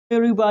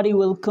Everybody,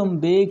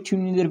 welcome back to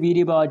another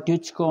video about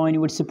Dogecoin.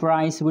 What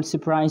surprise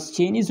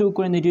chain is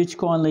occurring in the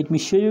Dogecoin. Let me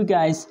show you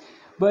guys.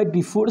 But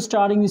before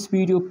starting this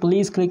video,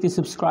 please click the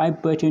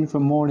subscribe button for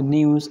more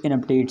news and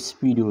updates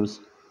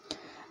videos.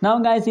 Now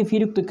guys, if you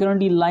look the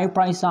currently live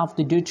price of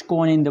the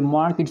Dogecoin in the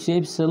market, so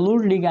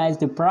absolutely guys,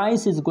 the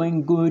price is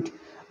going good.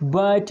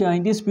 But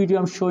in this video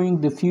I'm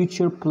showing the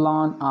future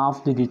plan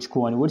of the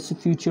Dogecoin. What's the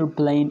future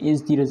plan?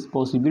 Is there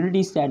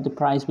possibilities that the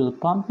price will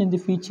pump in the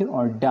future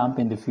or dump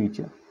in the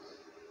future?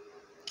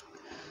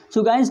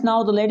 So guys,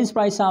 now the latest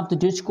price of the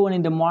Dogecoin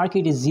in the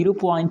market is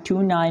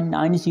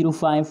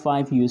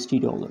 0.299055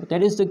 USD dollar.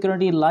 That is the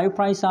currently live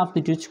price of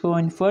the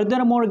Dogecoin.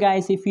 Furthermore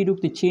guys, if you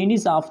look the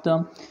changes of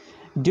the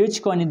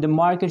Dogecoin in the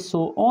market,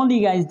 so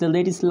only guys the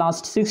latest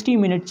last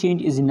 60-minute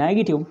change is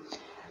negative,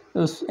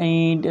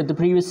 and the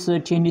previous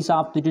changes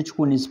of the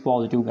Dogecoin is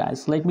positive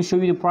guys. Let me show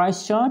you the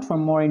price chart for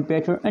more and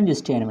better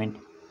understanding.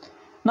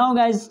 Now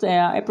guys,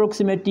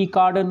 approximately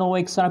Cardano,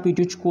 XRP,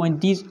 Dogecoin,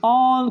 these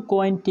all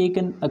coin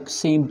taken a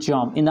same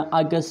jump in the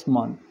August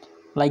month,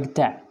 like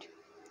that.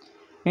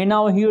 And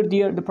now here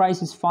the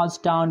prices falls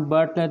down,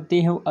 but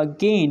they have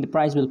again the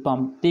price will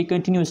pump. They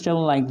continue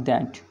stable like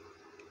that.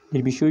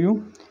 Let me show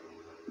you.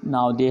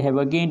 Now they have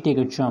again take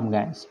a jump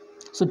guys.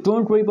 So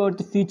don't worry about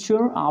the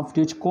future of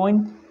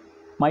Dogecoin.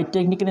 My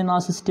technical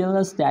analysis tells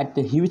us that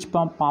the huge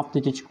pump of the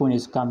Dogecoin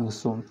is coming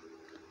soon.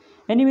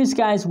 Anyways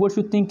guys, what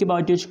you think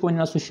about Dogecoin,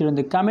 also share in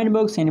the comment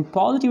box. And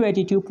positive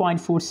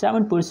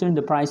 82.47%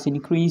 the price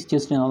increase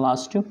just in the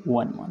last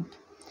 1 month.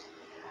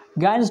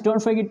 Guys,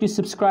 don't forget to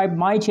subscribe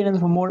my channel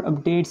for more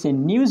updates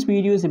and news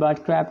videos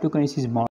about cryptocurrencies.